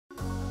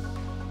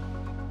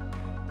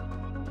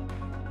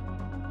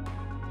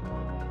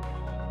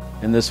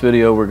In this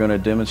video we're going to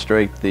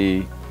demonstrate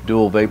the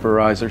dual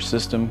vaporizer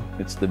system.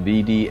 It's the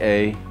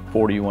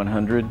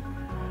VDA4100.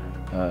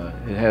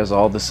 It has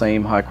all the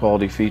same high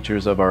quality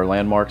features of our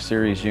Landmark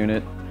series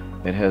unit.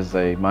 It has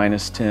a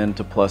 -10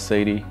 to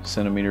 +80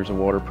 centimeters of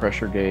water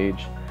pressure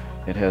gauge.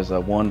 It has a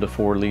 1 to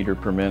 4 liter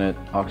per minute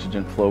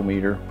oxygen flow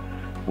meter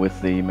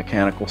with the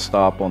mechanical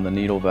stop on the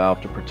needle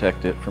valve to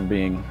protect it from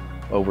being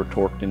over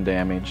torqued and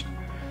damaged.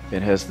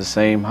 It has the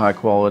same high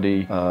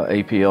quality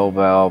APL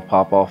valve,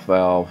 pop-off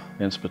valve,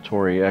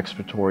 inspiratory,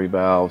 expiratory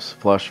valves,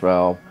 flush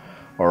valve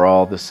are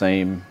all the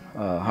same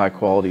high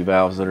quality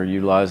valves that are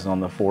utilized on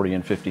the $40,000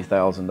 and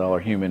 $50,000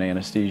 human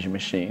anesthesia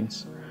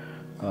machines.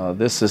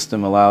 This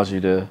system allows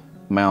you to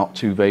mount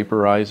 2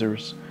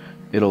 vaporizers.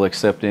 It'll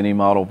accept any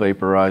model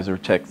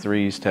vaporizer, Tech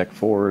 3s, Tech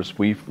 4s.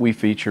 We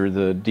feature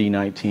the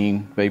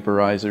D19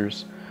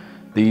 vaporizers.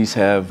 These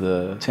have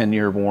the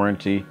 10-year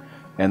warranty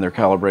and they're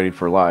calibrated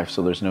for life,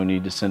 so there's no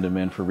need to send them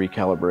in for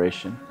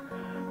recalibration.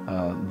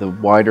 The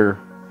wider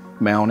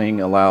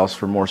mounting allows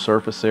for more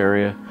surface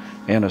area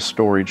and a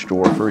storage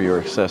door for your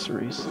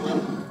accessories.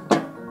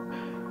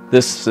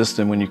 This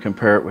system, when you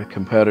compare it with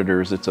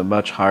competitors, it's a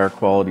much higher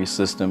quality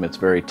system. It's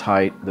very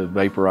tight. The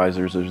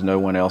vaporizers, there's no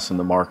one else in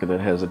the market that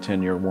has a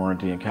 10-year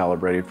warranty and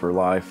calibrated for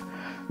life.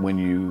 When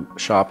you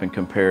shop and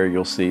compare,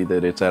 you'll see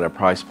that it's at a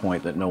price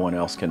point that no one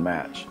else can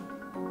match.